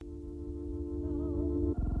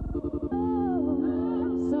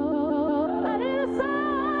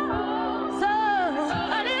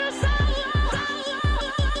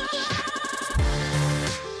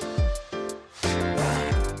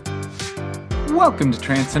Welcome to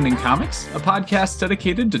Transcending Comics, a podcast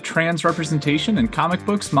dedicated to trans representation in comic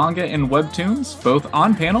books, manga, and webtoons, both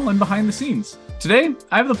on panel and behind the scenes. Today,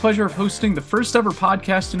 I have the pleasure of hosting the first ever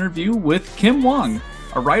podcast interview with Kim Wang,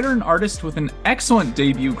 a writer and artist with an excellent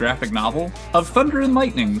debut graphic novel, Of Thunder and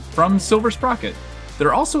Lightning, from Silver Sprocket.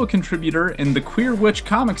 They're also a contributor in the Queer Witch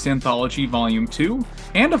Comics Anthology Volume 2,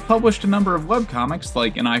 and have published a number of webcomics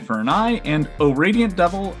like An Eye for an Eye and O Radiant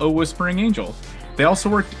Devil, O Whispering Angel. They also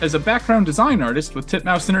worked as a background design artist with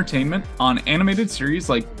Titmouse Entertainment on animated series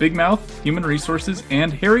like Big Mouth, Human Resources,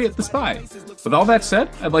 and Harriet the Spy. With all that said,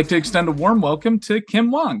 I'd like to extend a warm welcome to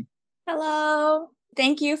Kim Wang. Hello.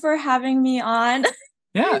 Thank you for having me on.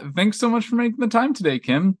 Yeah, thanks so much for making the time today,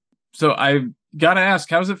 Kim. So I gotta ask,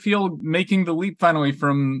 how does it feel making the leap finally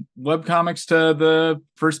from webcomics to the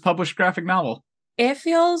first published graphic novel? It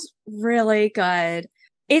feels really good.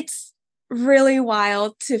 It's really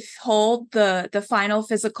wild to hold the final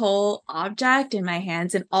physical object in my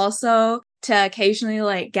hands, and also to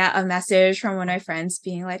occasionally get a message from one of my friends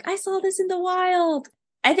being like, I saw this in the wild.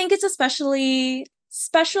 I think it's especially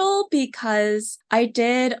special because I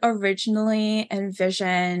did originally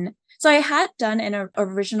envision, so I had done an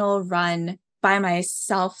original run by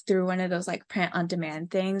myself through one of those print on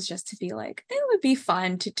demand things just to be like, it would be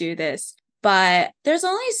fun to do this. But there's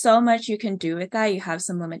only so much you can do with that. You have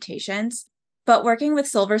some limitations. But working with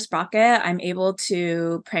Silver Sprocket, I'm able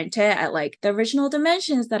to print it at the original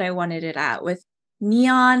dimensions that I wanted it at, with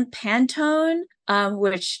neon Pantone,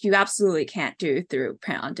 which you absolutely can't do through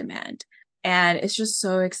print on demand. And it's just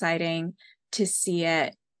so exciting to see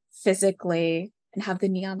it physically and have the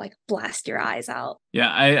neon blast your eyes out.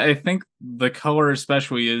 Yeah, I think the color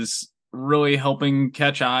especially is really helping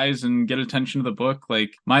catch eyes and get attention to the book.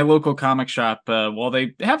 My local comic shop, while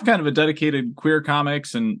they have kind of a dedicated queer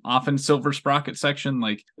comics and often Silver Sprocket section,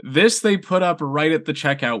 this they put up right at the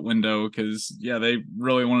checkout window because, yeah, they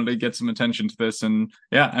really wanted to get some attention to this. And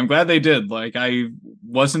yeah, I'm glad they did. I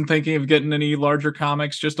wasn't thinking of getting any larger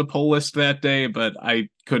comics, just a pull list that day, but I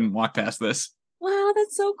couldn't walk past this. Wow,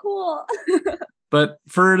 that's so cool. But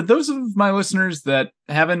for those of my listeners that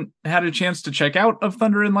haven't had a chance to check out Of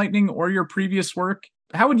Thunder and Lightning or your previous work,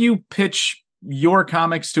 how would you pitch your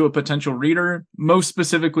comics to a potential reader, most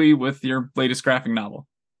specifically with your latest graphic novel?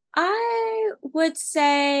 I would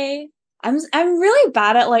say I'm really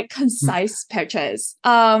bad at concise pitches.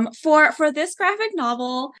 For this graphic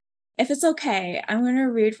novel, if it's okay, I'm going to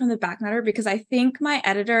read from the back matter because I think my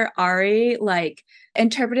editor Ari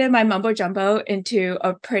interpreted my mumbo jumbo into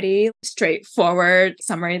a pretty straightforward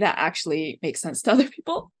summary that actually makes sense to other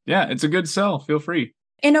people. Yeah, it's a good sell. Feel free.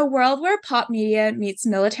 In a world where pop media meets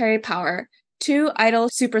military power, two idle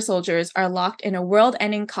super soldiers are locked in a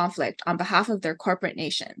world-ending conflict on behalf of their corporate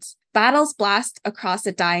nations. Battles blast across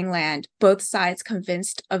a dying land, both sides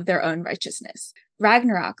convinced of their own righteousness.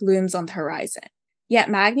 Ragnarok looms on the horizon. Yet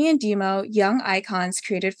Magni and Demo, young icons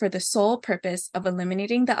created for the sole purpose of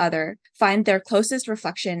eliminating the other, find their closest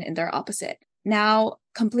reflection in their opposite. Now,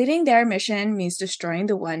 completing their mission means destroying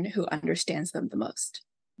the one who understands them the most.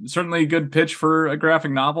 Certainly a good pitch for a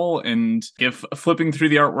graphic novel, and if flipping through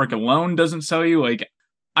the artwork alone doesn't sell you,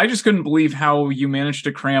 I just couldn't believe how you managed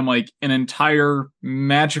to cram an entire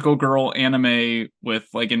magical girl anime with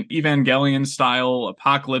an Evangelion style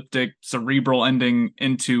apocalyptic cerebral ending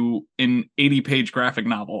into an 80-page graphic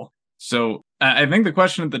novel. So I think the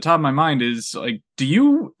question at the top of my mind is do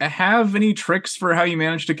you have any tricks for how you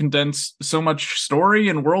manage to condense so much story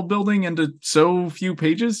and world building into so few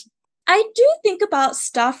pages? I do think about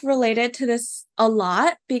stuff related to this a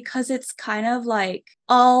lot because it's kind of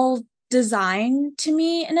all design to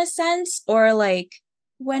me in a sense, or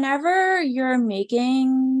whenever you're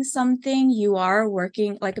making something, you are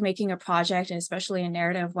working making a project, and especially a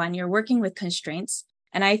narrative one, you're working with constraints.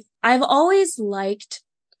 And I've always liked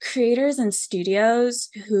creators and studios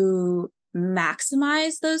who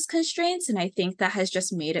maximize those constraints, and I think that has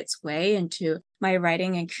just made its way into my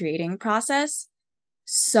writing and creating process.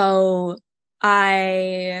 So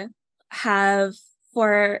I have,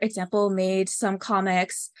 for example, made some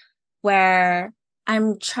comics where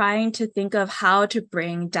I'm trying to think of how to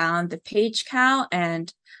bring down the page count,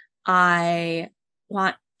 and I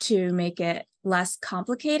want to make it less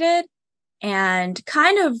complicated. And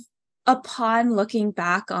kind of upon looking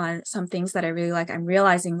back on some things that I really like, I'm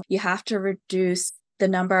realizing you have to reduce the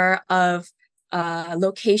number of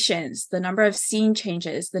locations, the number of scene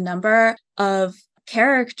changes, the number of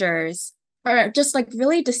characters, or just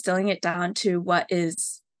really distilling it down to what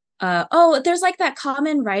is there's that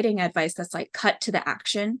common writing advice that's cut to the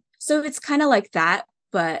action. So it's kind of like that,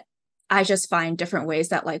 but I just find different ways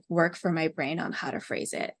that work for my brain on how to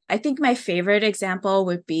phrase it. I think my favorite example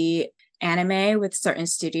would be anime with certain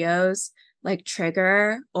studios like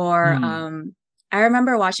Trigger or Hmm. I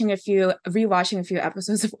remember rewatching a few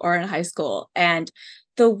episodes of Oran High School, and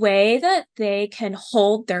the way that they can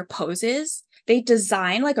hold their poses, they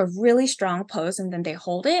design like a really strong pose and then they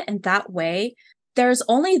hold it, and that way there's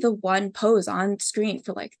only the one pose on screen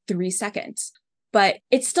for like 3 seconds, but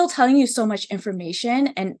it's still telling you so much information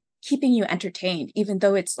and keeping you entertained, even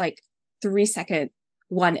though it's like 3 second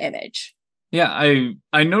one image. Yeah,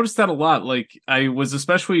 I noticed that a lot. Like, I was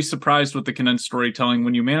especially surprised with the condensed storytelling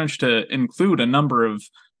when you managed to include a number of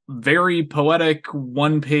very poetic,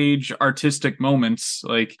 one-page artistic moments.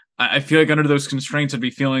 Like, I feel like under those constraints, I'd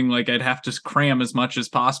be feeling like I'd have to cram as much as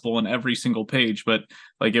possible in every single page. But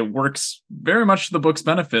like, it works very much to the book's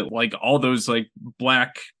benefit. Like all those like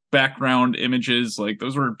black background images, like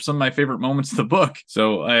those were some of my favorite moments of the book.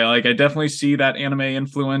 So I definitely see that anime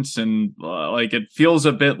influence, and like it feels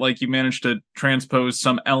a bit like you managed to transpose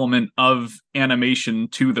some element of animation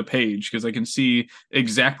to the page, because I can see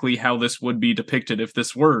exactly how this would be depicted if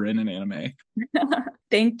this were in an anime.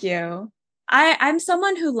 Thank you. I'm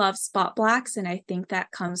someone who loves spot blacks, and I think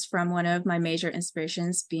that comes from one of my major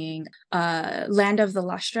inspirations being Land of the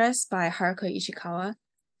Lustrous by Haruko Ishikawa.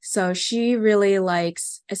 So she really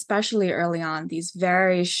likes, especially early on, these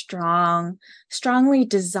very strongly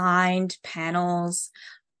designed panels,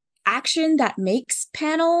 action that makes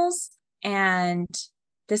panels, and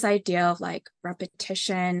this idea of like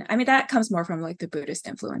repetition. I mean, that comes more from like the Buddhist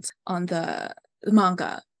influence on the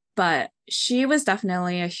manga, but she was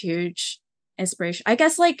definitely a huge inspiration, I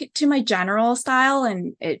guess, like to my general style,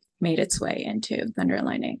 and it made its way into Thunder and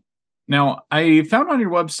Lightning. Now, I found on your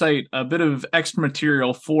website a bit of extra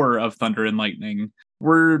material for Of Thunder and Lightning.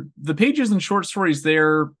 Were the pages and short stories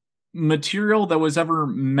there material that was ever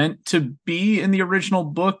meant to be in the original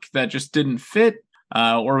book that just didn't fit?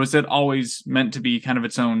 Or was it always meant to be kind of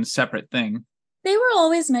its own separate thing? They were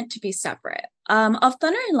always meant to be separate. Of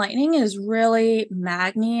Thunder and Lightning is really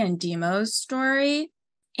Magni and Demo's story,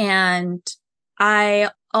 and I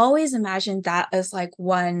always imagined that as like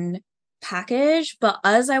one package. But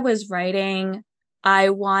as I was writing,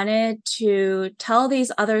 I wanted to tell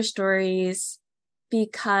these other stories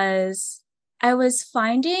because I was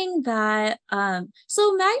finding that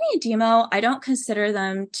so Magni and Demo, I don't consider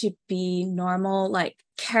them to be normal like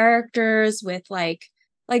characters with like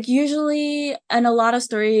usually in a lot of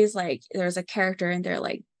stories, like there's a character and they're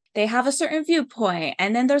like they have a certain viewpoint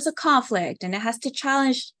and then there's a conflict and it has to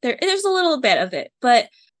challenge there's a little bit of it, but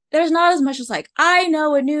there's not as much as like I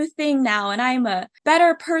know a new thing now and I'm a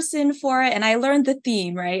better person for it and I learned the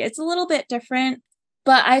theme, right? It's a little bit different,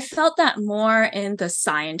 but I felt that more in the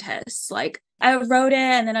scientists. Like I wrote it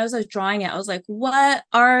and then I was like drawing it. I was like, what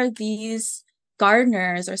are these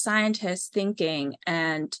gardeners or scientists thinking?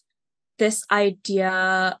 And this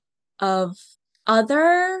idea of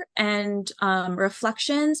other and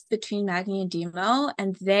reflections between Magni and Demo,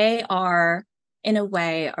 and they are in a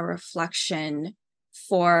way a reflection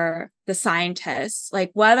for the scientists,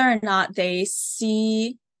 like whether or not they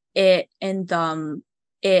see it in them,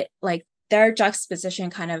 it like their juxtaposition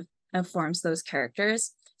kind of informs those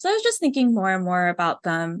characters. So I was just thinking more and more about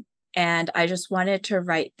them, and I just wanted to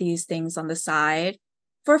write these things on the side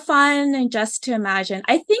for fun and just to imagine.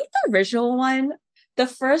 I think the original one, the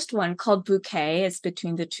first one called Bouquet, is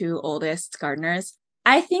between the two oldest gardeners.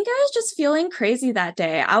 I think I was just feeling crazy that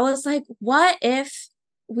day. I was like, what if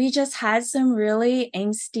we just had some really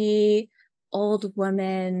angsty old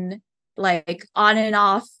women, like on and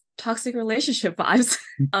off toxic relationship vibes?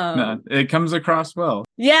 No, it comes across well.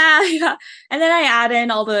 Yeah, yeah. And then I add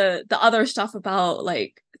in all the other stuff about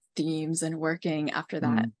like themes and working after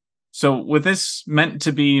that. Mm. So, with this meant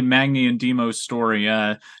to be Magni and Demo's story,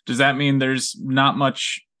 does that mean there's not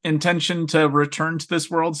much intention to return to this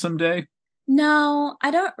world someday? No,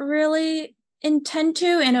 I don't really intend to,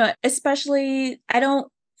 and especially I don't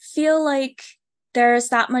feel like there's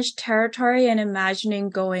that much territory in imagining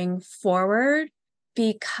going forward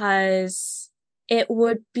because it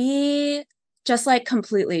would be just like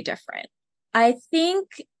completely different. I think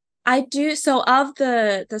I do. So of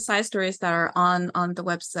the side stories that are on the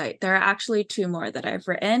website, there are actually two more that I've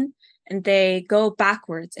written, and they go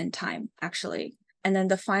backwards in time actually. And then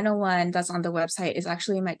the final one that's on the website is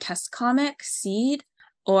actually my test comic, Seed,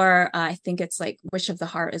 or I think it's like Wish of the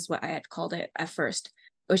Heart is what I had called it at first,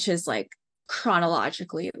 which is like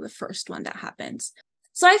chronologically the first one that happens.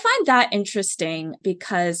 So I find that interesting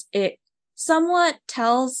because it somewhat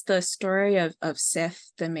tells the story of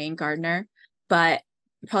Sif, the main gardener, but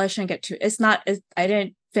probably shouldn't get too, it's not, I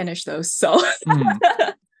didn't finish those, so.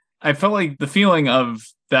 I felt like the feeling of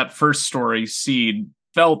that first story, Seed,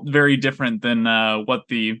 felt very different than what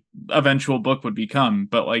the eventual book would become,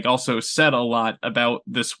 but like also said a lot about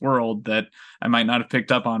this world that I might not have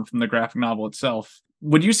picked up on from the graphic novel itself.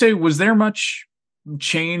 Would you say, was there much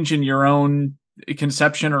change in your own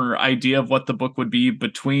conception or idea of what the book would be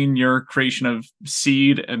between your creation of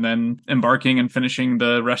Seed and then embarking and finishing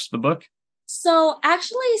the rest of the book? So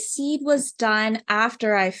actually, Seed was done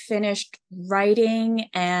after I finished writing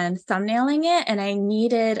and thumbnailing it, and I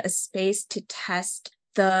needed a space to test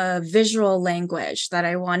the visual language that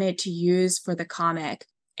I wanted to use for the comic.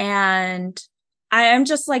 And I am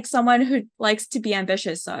just like someone who likes to be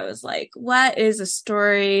ambitious. So I was like, what is a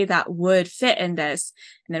story that would fit in this?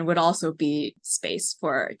 And then would also be space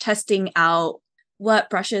for testing out what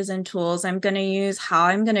brushes and tools I'm going to use, how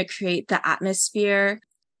I'm going to create the atmosphere.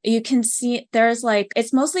 You can see there's like,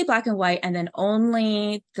 it's mostly black and white, and then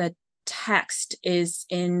only the text is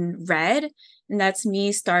in red. And that's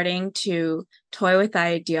me starting to toy with the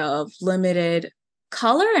idea of limited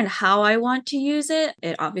color and how I want to use it.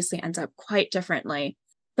 It obviously ends up quite differently.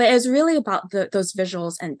 But it's really about those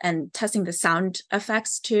visuals and testing the sound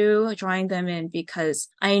effects too, drawing them in, because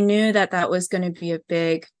I knew that that was going to be a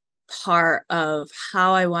big part of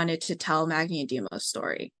how I wanted to tell Magni and Demo's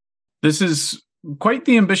story. This is quite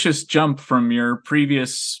the ambitious jump from your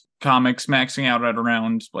previous comics maxing out at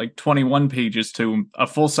around like 21 pages to a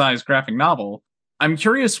full-size graphic novel. I'm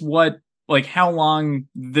curious how long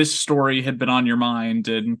this story had been on your mind,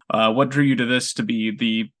 and what drew you to this to be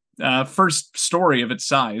the first story of its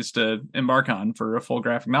size to embark on for a full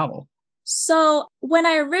graphic novel. So when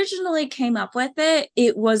I originally came up with it,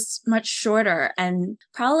 it was much shorter and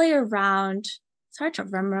probably around, it's hard to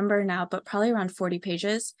remember now, but probably around 40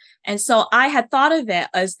 pages. And so I had thought of it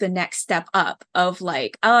as the next step up of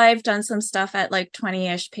like, oh, I've done some stuff at like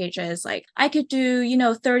 20-ish pages. Like I could do,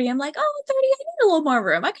 30. I'm like, oh, 30, I need a little more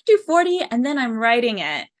room. I could do 40. And then I'm writing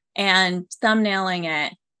it and thumbnailing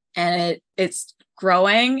it, and it's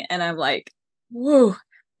growing. And I'm like, whoa.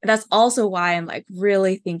 That's also why I'm like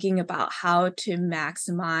really thinking about how to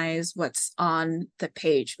maximize what's on the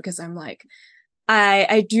page, because I'm like,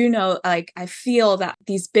 I do know, like, I feel that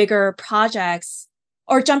these bigger projects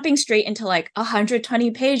or jumping straight into like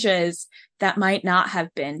 120 pages, that might not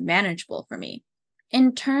have been manageable for me.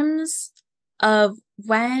 In terms of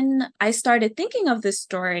when I started thinking of this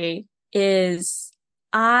story, is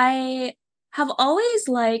I have always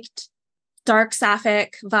liked dark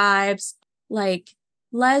sapphic vibes, like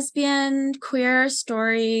lesbian queer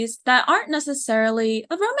stories that aren't necessarily,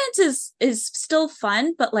 the romance is still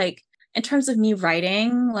fun, but like in terms of me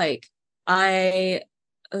writing, like I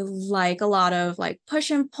like a lot of like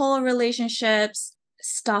push and pull relationships,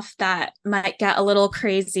 stuff that might get a little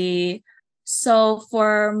crazy. So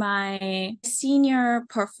for my senior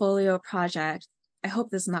portfolio project, I hope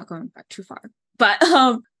this is not going back too far, but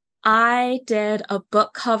I did a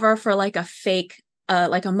book cover for like a fake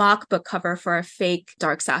like a mock book cover for a fake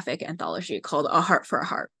dark sapphic anthology called A Heart for a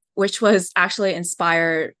Heart, which was actually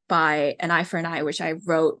inspired by An Eye for an Eye, which I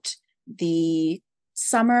wrote the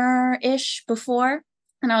summer-ish before.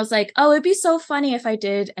 And I was like, oh, it'd be so funny if I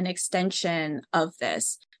did an extension of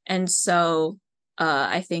this. And so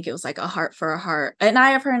I think it was like A Heart for a Heart, An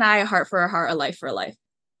Eye for an Eye, A Heart for a Heart, A Life for a Life.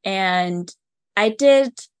 And I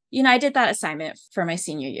did that assignment for my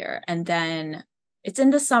senior year. And then it's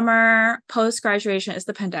in the summer, post-graduation is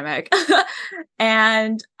the pandemic.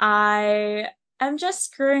 And I am just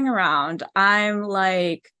screwing around. I'm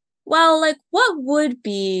like, well, like what would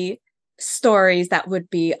be stories that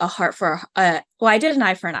would be a heart for I did An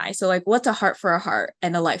Eye for an Eye. So like what's a heart for a heart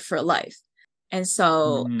and a life for a life? And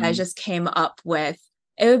so I just came up with,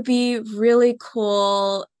 it would be really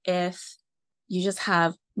cool if you just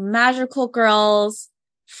have magical girls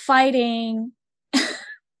fighting.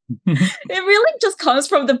 It really just comes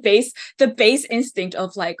from the base instinct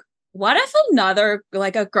of like, what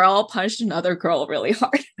if a girl punched another girl really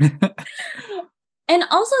hard? And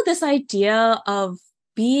also this idea of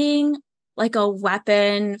being like a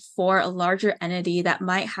weapon for a larger entity that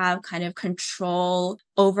might have kind of control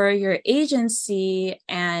over your agency,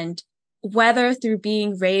 and whether through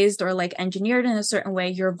being raised or like engineered in a certain way,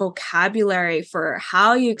 your vocabulary for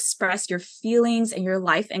how you express your feelings and your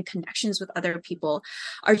life and connections with other people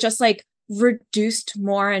are just like reduced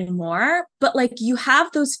more and more, but like you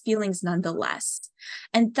have those feelings nonetheless.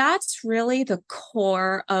 And that's really the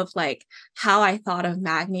core of like how I thought of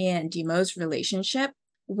Magni and Demo's relationship,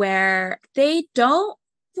 where they don't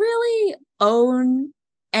really own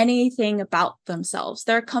anything about themselves.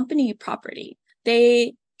 They're company property.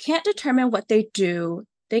 They can't determine what they do.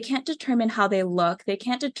 They can't determine how they look. They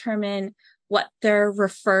can't determine what they're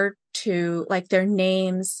referred to like their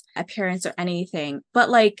names, appearance, or anything, but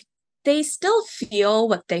like they still feel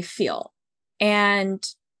what they feel. And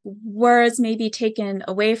words may be taken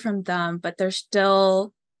away from them, but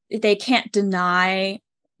they can't deny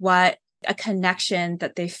what a connection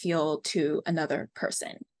that they feel to another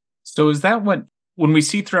person. So is that what, when we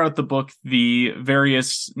see throughout the book the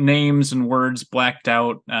various names and words blacked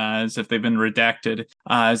out as if they've been redacted,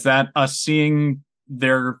 is that us seeing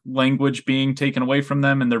their language being taken away from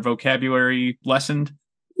them and their vocabulary lessened?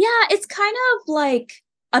 Yeah, it's kind of like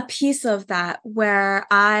a piece of that where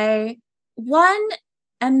one,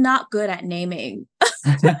 am not good at naming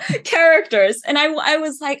characters. And I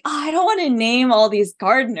was like, oh, I don't want to name all these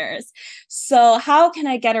gardeners. So how can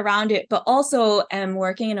I get around it? But also am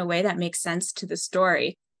working in a way that makes sense to the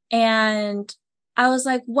story. And I was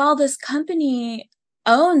like, well, this company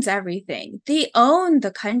owns everything. They own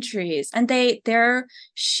the countries and they're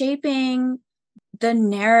shaping the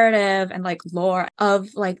narrative and like lore of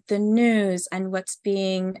like the news and what's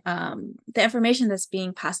being the information that's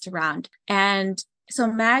being passed around. And so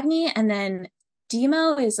Magni and then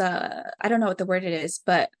Demo is I don't know what the word it is,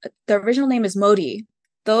 but the original name is Modi.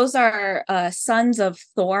 Those are sons of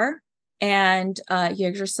Thor, and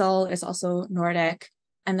Yggdrasil is also Nordic,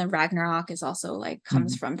 and then Ragnarok is also like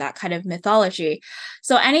comes from that kind of mythology.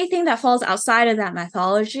 So anything that falls outside of that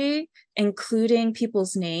mythology, including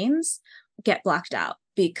people's names, get blacked out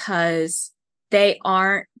because they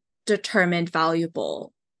aren't determined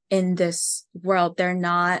valuable in this world. They're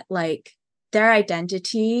not like, their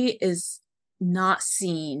identity is not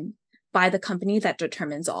seen by the company that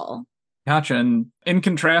determines all. Gotcha. And in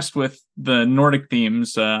contrast with the Nordic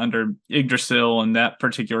themes under Yggdrasil and that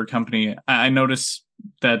particular company, I notice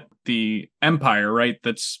that the Empire, right,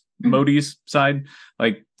 that's Modi's side,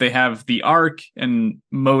 like they have the Ark, and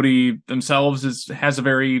Modi themselves has a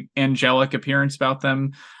very angelic appearance about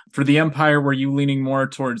them. For the Empire, were you leaning more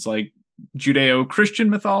towards like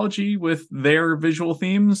Judeo-Christian mythology with their visual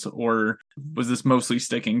themes, or was this mostly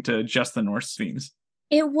sticking to just the Norse themes?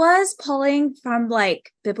 It was pulling from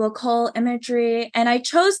like biblical imagery, and I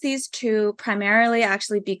chose these two primarily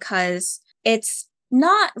actually because it's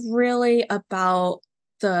not really about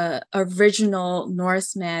the original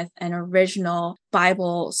Norse myth and original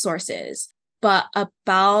Bible sources, but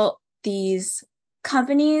about these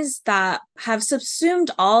companies that have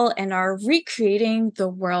subsumed all and are recreating the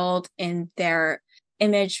world in their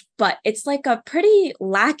image, but it's like a pretty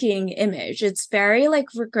lacking image. It's very like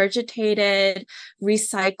regurgitated,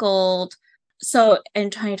 recycled. So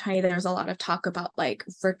in 2020, there's a lot of talk about like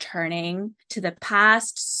returning to the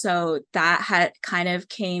past. So that had kind of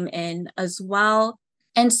came in as well.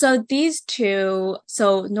 And so these two,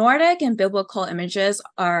 so Nordic and biblical images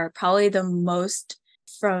are probably the most,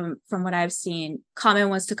 from what I've seen, common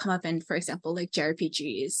ones to come up in, for example, like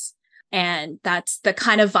JRPGs. And that's the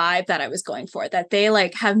kind of vibe that I was going for, that they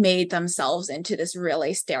like have made themselves into this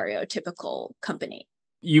really stereotypical company.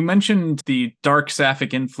 You mentioned the dark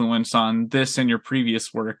sapphic influence on this and your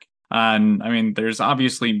previous work. And I mean, there's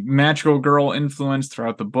obviously magical girl influence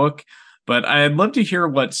throughout the book, but I'd love to hear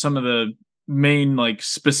what some of the main like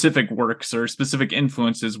specific works or specific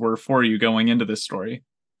influences were for you going into this story.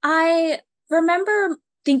 I remember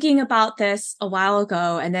thinking about this a while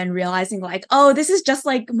ago and then realizing like, oh, this is just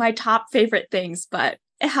like my top favorite things, but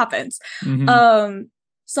it happens.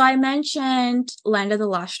 So I mentioned Land of the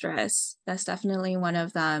Lustrous. That's definitely one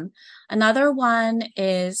of them. Another one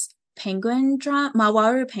is Penguin Drum,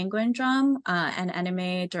 Mawaru Penguin Drum, an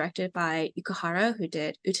anime directed by Ikuhara, who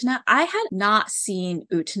did Utena. I had not seen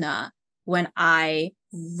Utena when I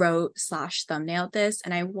wrote / thumbnailed this,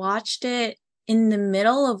 and I watched it in the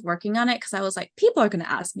middle of working on it because I was like, people are going to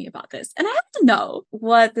ask me about this and I have to know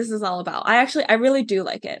what this is all about. I really do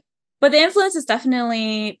like it. But the influence is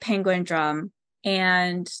definitely Penguin Drum,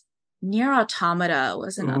 and Nier Automata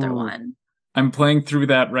was another one. I'm playing through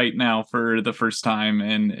that right now for the first time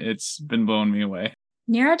and it's been blowing me away.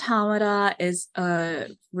 Nier Automata is a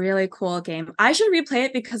really cool game. I should replay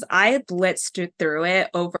it because I blitzed through it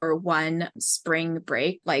over one spring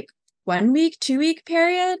break, like 1 week, 2 week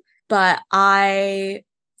period. But I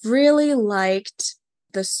really liked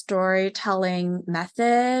the storytelling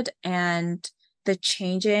method and the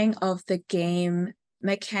changing of the game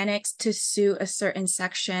mechanics to suit a certain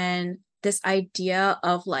section. This idea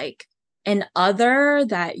of like an other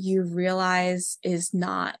that you realize is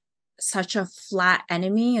not such a flat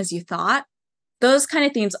enemy as you thought. Those kind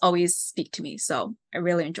of themes always speak to me. So I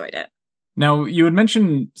really enjoyed it. Now, you had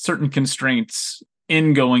mentioned certain constraints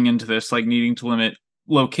in going into this, like needing to limit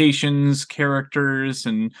locations, characters,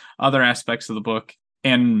 and other aspects of the book.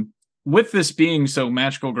 And with this being so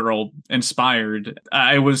Magical Girl inspired,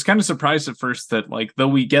 I was kind of surprised at first that, like, though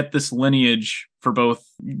we get this lineage for both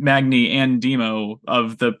Magni and Demo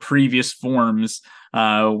of the previous forms,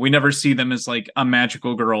 we never see them as like a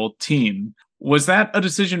Magical Girl team. Was that a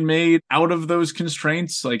decision made out of those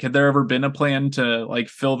constraints? Like, had there ever been a plan to like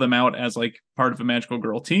fill them out as like part of a Magical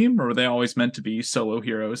Girl team, or were they always meant to be solo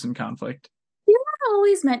heroes in conflict? They were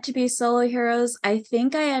always meant to be solo heroes. I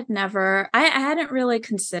think I hadn't really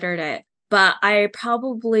considered it, but I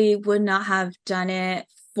probably would not have done it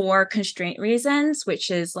for constraint reasons,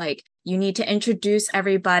 which is like you need to introduce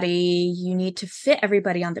everybody, you need to fit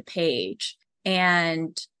everybody on the page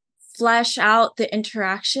and flesh out the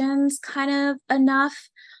interactions kind of enough.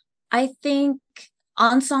 I think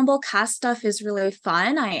ensemble cast stuff is really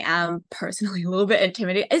fun. I am personally a little bit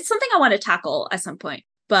intimidated. It's something I want to tackle at some point,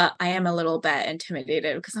 but I am a little bit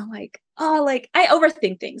intimidated because I'm like, oh, like I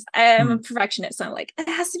overthink things. I am a perfectionist. So I'm like, it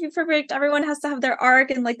has to be perfect. Everyone has to have their arc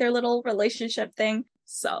and like their little relationship thing.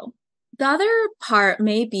 So the other part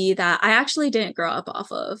may be that I actually didn't grow up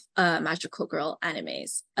off of Magical Girl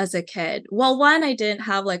animes as a kid. Well, one, I didn't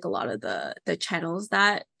have like a lot of the channels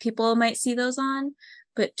that people might see those on,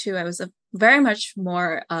 but two, I was very much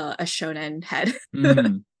more a shonen head.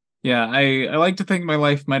 Yeah, I like to think my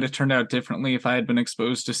life might have turned out differently if I had been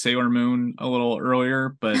exposed to Sailor Moon a little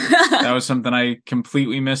earlier, but that was something I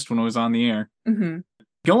completely missed when it was on the air. Mm-hmm.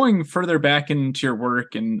 Going further back into your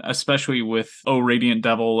work, and especially with Oh Radiant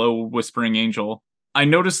Devil, Oh Whispering Angel, I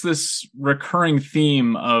noticed this recurring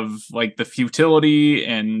theme of like the futility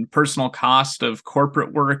and personal cost of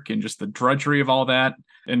corporate work and just the drudgery of all that.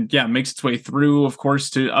 And yeah, it makes its way through, of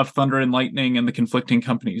course, to Of Thunder and Lightning and the conflicting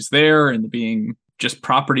companies there and being just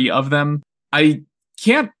property of them. I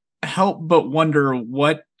can't help but wonder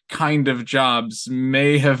what kind of jobs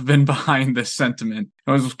may have been behind this sentiment.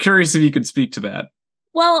 I was curious if you could speak to that.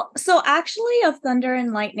 Well, so actually, Of Thunder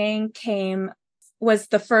and Lightning was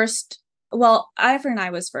the first. Well, Eye for an Eye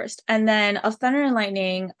was first. And then Of Thunder and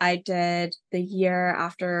Lightning, I did the year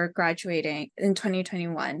after graduating in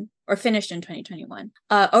 2021, or finished in 2021.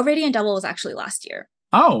 Oh Radiant Double was actually last year.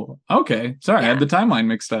 Oh, okay. Sorry, Yeah. I had the timeline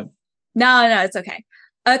mixed up. No, it's okay.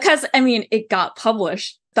 Because, I mean, it got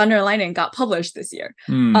published. Thunder and Lightning got published this year.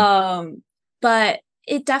 But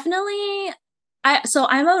it definitely... So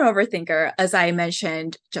I'm an overthinker, as I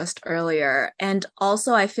mentioned just earlier. And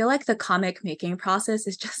also I feel like the comic making process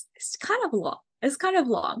it's kind of long. It's kind of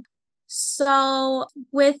long. So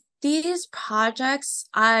with these projects,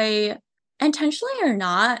 I intentionally or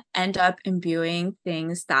not end up imbuing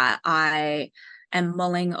things that I am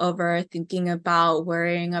mulling over, thinking about,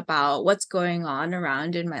 worrying about what's going on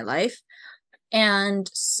around in my life. And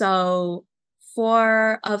so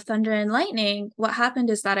for Of Thunder and Lightning, what happened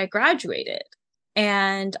is that I graduated.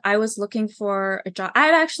 And I was looking for a job. I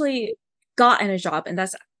had actually gotten a job, and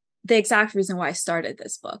that's the exact reason why I started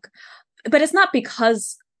this book. But it's not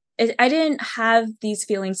because I didn't have these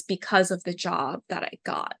feelings because of the job that I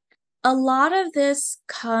got. A lot of the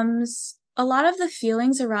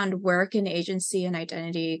feelings around work and agency and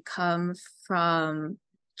identity come from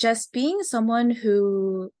just being someone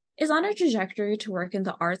who is on a trajectory to work in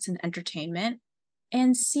the arts and entertainment.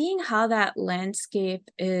 And seeing how that landscape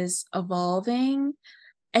is evolving,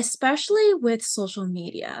 especially with social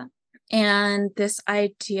media and this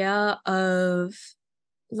idea of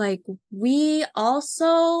like, we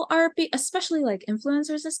also are, especially like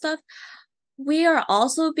influencers and stuff, we are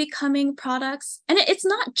also becoming products. And it's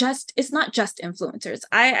not just influencers.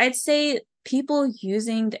 I'd say people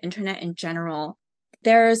using the internet in general,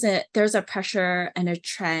 there's a pressure and a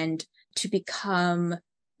trend to become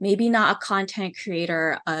maybe not a content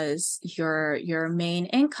creator as your main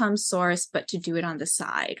income source, but to do it on the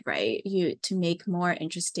side, right? To make more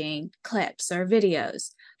interesting clips or videos.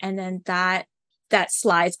 And then that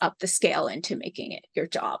slides up the scale into making it your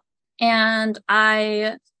job. And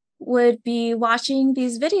I would be watching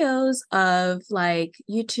these videos of like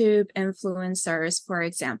YouTube influencers, for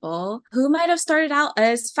example, who might have started out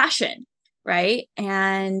as fashion, right?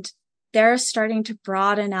 And they're starting to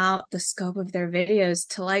broaden out the scope of their videos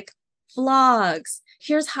to like vlogs.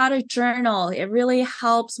 Here's how to journal. It really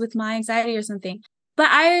helps with my anxiety or something. But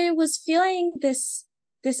I was feeling this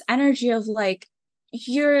energy of like,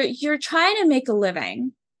 you're trying to make a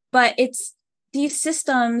living, but these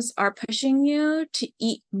systems are pushing you to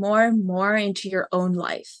eat more and more into your own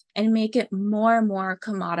life and make it more and more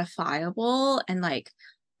commodifiable and like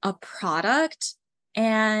a product.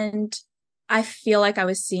 And I feel like I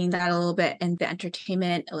was seeing that a little bit in the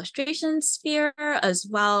entertainment illustration sphere as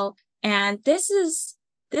well. And this is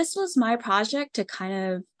this was my project to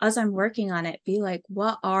kind of, as I'm working on it, be like,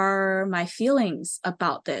 what are my feelings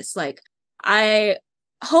about this? Like, I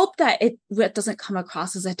hope that it doesn't come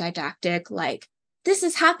across as a didactic, like, this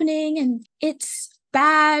is happening and it's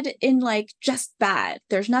bad in like just bad.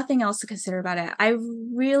 There's nothing else to consider about it. I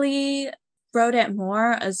really wrote it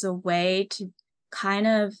more as a way to kind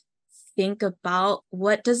of think about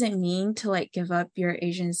what does it mean to like give up your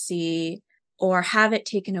agency or have it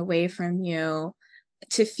taken away from you,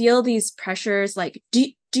 to feel these pressures. Like,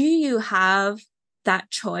 do you have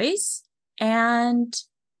that choice? And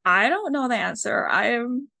I don't know the answer. I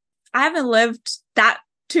haven't lived that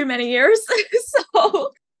too many years.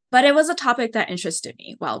 So, but it was a topic that interested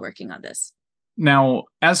me while working on this. Now,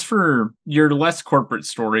 as for your less corporate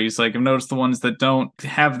stories, like I've noticed the ones that don't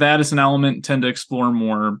have that as an element tend to explore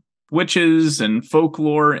more witches and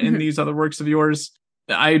folklore in these other works of yours.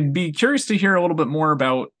 I'd be curious to hear a little bit more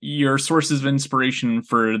about your sources of inspiration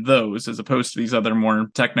for those as opposed to these other more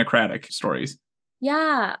technocratic stories.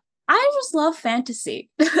 Yeah, I just love fantasy.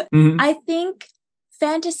 I think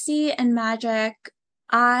fantasy and magic,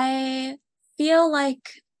 I feel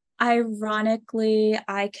like ironically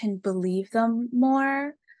I can believe them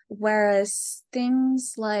more, whereas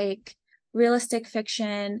things like realistic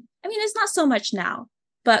fiction, I mean, it's not so much now.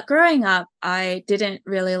 But growing up, I didn't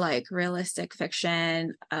really like realistic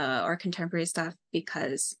fiction or contemporary stuff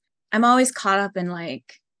because I'm always caught up in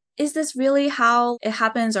like, is this really how it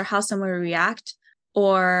happens or how someone will react?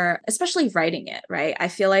 Or especially writing it, right? I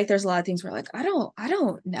feel like there's a lot of things where like, I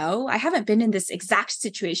don't know. I haven't been in this exact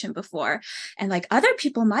situation before. And like other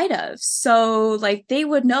people might have. So like they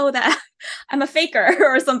would know that I'm a faker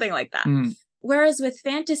or something like that. Whereas with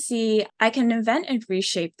fantasy, I can invent and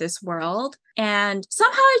reshape this world. And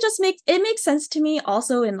somehow it makes sense to me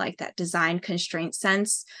also in like that design constraint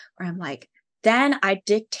sense where I'm like, then I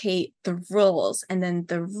dictate the rules. And then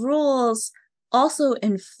the rules also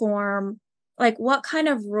inform like what kind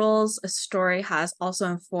of rules a story has also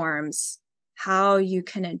informs how you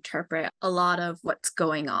can interpret a lot of what's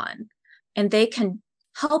going on. And they can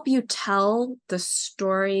help you tell the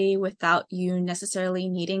story without you necessarily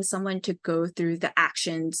needing someone to go through the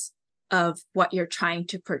actions of what you're trying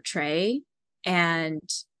to portray, and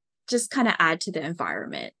just kind of add to the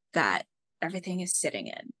environment that everything is sitting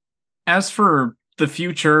in. As for the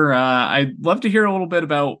future, I'd love to hear a little bit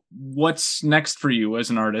about what's next for you as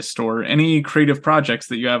an artist or any creative projects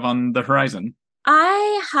that you have on the horizon.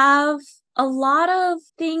 I have a lot of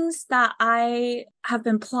things that I have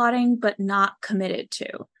been plotting but not committed to,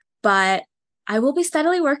 but I will be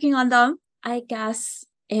steadily working on them. I guess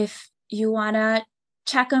if you want to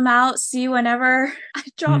check them out, see whenever I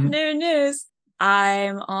drop new news,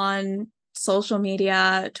 I'm on social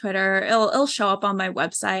media, Twitter. It'll show up on my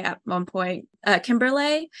website at one point,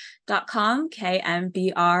 kimberlei.com,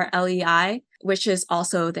 KMBRLEI, which is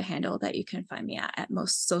also the handle that you can find me at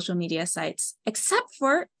most social media sites, except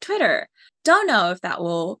for Twitter. Don't know if that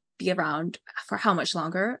will be around for how much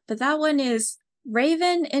longer, but that one is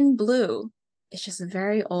Raven in Blue. It's just a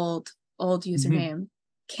very old username.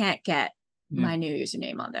 Can't get my new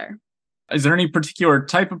username on there. Is there any particular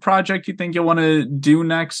type of project you think you'll want to do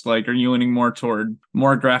next? Like, are you leaning more toward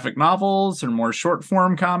more graphic novels or more short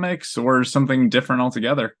form comics or something different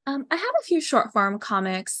altogether? I have a few short form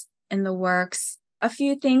comics in the works, a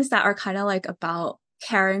few things that are kind of like about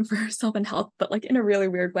caring for yourself and health, but like in a really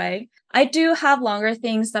weird way. I do have longer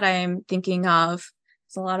things that I'm thinking of.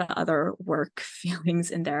 There's a lot of other work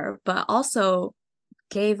feelings in there, but also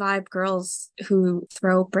gay vibe girls who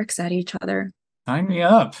throw bricks at each other. Sign me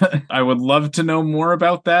up. I would love to know more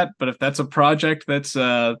about that, but if that's a project that's it's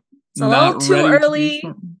a little too early,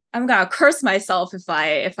 I'm gonna curse myself if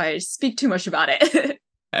I speak too much about it.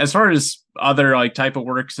 As far as other like type of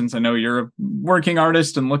work, since I know you're a working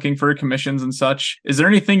artist and looking for commissions and such, is there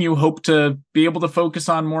anything you hope to be able to focus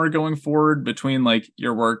on more going forward between like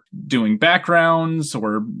your work doing backgrounds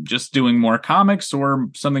or just doing more comics or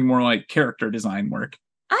something more like character design work?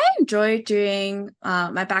 I enjoy doing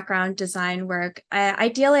my background design work.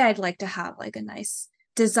 Ideally, I'd like to have like a nice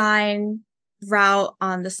design route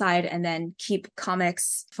on the side and then keep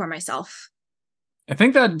comics for myself. I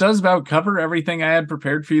think that does about cover everything I had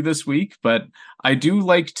prepared for you this week, but I do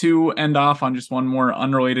like to end off on just one more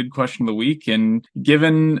unrelated question of the week. And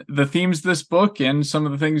given the themes of this book and some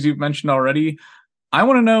of the things you've mentioned already, I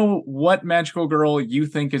want to know what magical girl you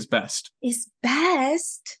think is best. Is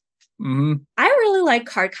best? I really like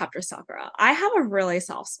Cardcaptor Sakura. I have a really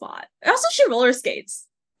soft spot. Also, she roller skates.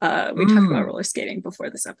 We talked about roller skating before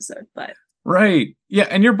this episode, but right. Yeah,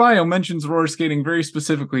 and your bio mentions roller skating very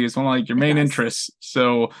specifically as one of like your main interests.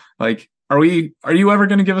 So, like, Are you ever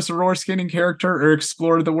going to give us a roller skating character or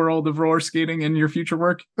explore the world of roller skating in your future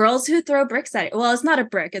work? Girls who throw bricks at it. Well, it's not a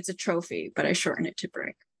brick, it's a trophy, but I shorten it to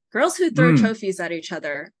brick. Girls who throw trophies at each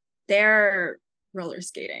other, they're roller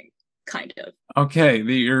skating, kind of. Okay,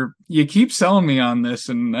 you keep selling me on this,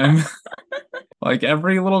 and I'm like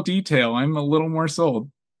every little detail, I'm a little more sold.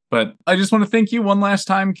 But I just want to thank you one last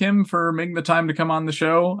time, Kim, for making the time to come on the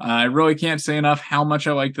show. I really can't say enough how much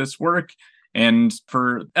I like this work. And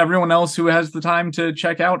for everyone else who has the time to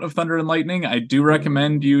check out Of Thunder and Lightning, I do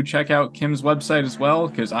recommend you check out Kim's website as well,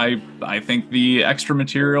 because I think the extra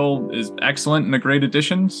material is excellent and a great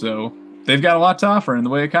addition. So they've got a lot to offer in the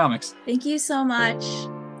way of comics. Thank you so much.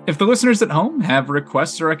 If the listeners at home have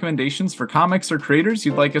requests or recommendations for comics or creators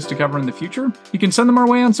you'd like us to cover in the future, you can send them our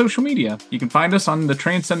way on social media. You can find us on the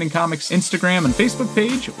Transcending Comics Instagram and Facebook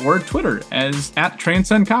page, or Twitter as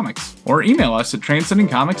 @TranscendComics, or email us at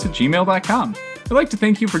transcendingcomics@gmail.com. I'd like to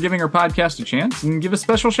thank you for giving our podcast a chance, and give a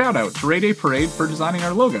special shout out to Ray Day Parade for designing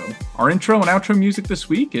our logo. Our intro and outro music this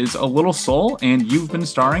week is A Little Soul and You've Been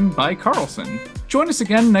Starring by Carlson. Join us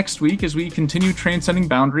again next week as we continue transcending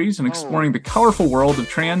boundaries and exploring the colorful world of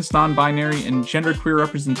trans, non-binary, and genderqueer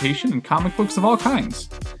representation in comic books of all kinds.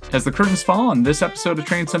 As the curtains fall on this episode of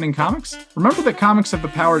Transcending Comics, remember that comics have the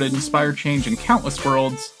power to inspire change in countless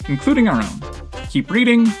worlds, including our own. Keep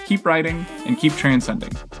reading, keep writing, and keep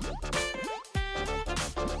transcending.